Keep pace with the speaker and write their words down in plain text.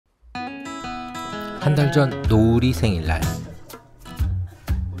한 달 전 노을이 생일날,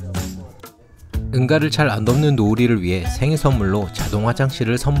 응가를 잘 안 덮는 노을이를 위해 생일 선물로 자동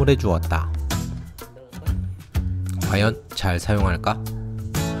화장실을 선물해 주었다. 과연 잘 사용할까?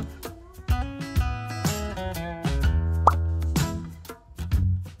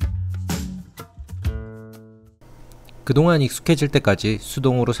 그동안 익숙해질 때까지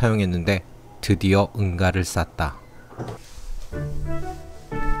수동으로 사용했는데 드디어 응가를 쌌다.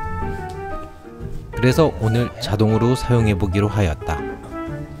 그래서 오늘 자동으로 사용해보기로 하였다.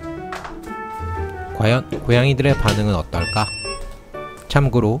 과연 고양이들의 반응은 어떨까?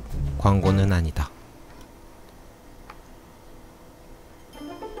 참고로 광고는 아니다.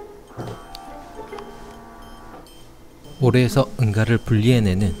 모래에서 응가를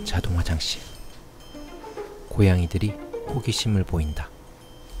분리해내는 자동 화장실. 고양이들이 호기심을 보인다.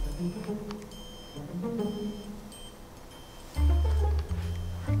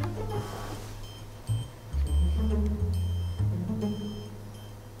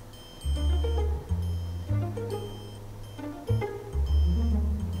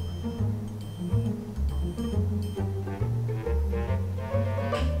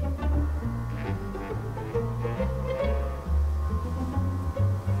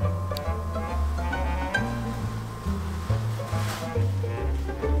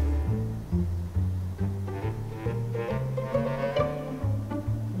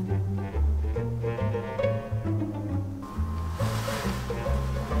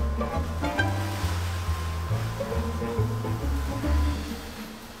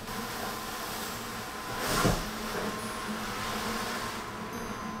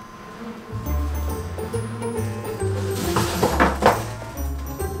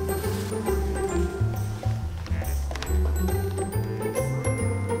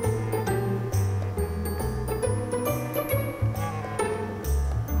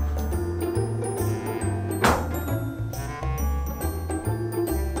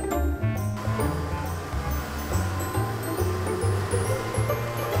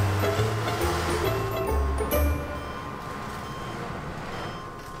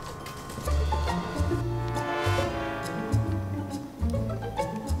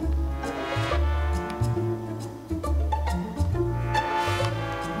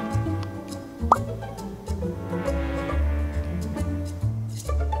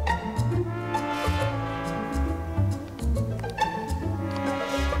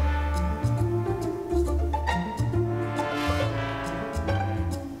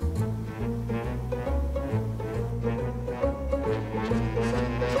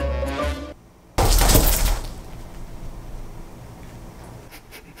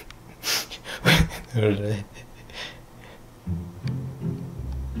 그래.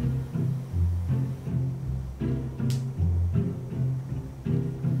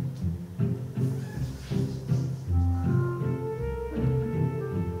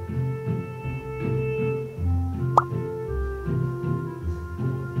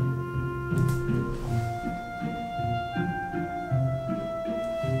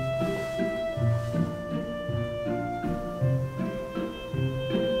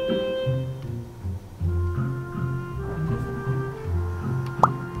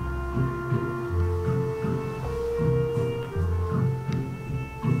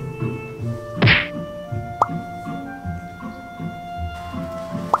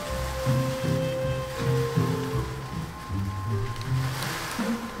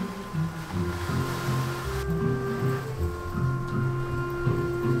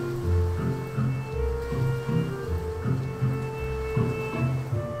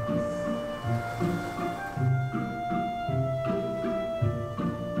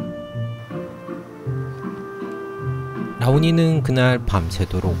 라온이는 그날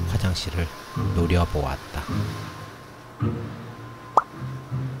밤새도록 화장실을 노려보았다.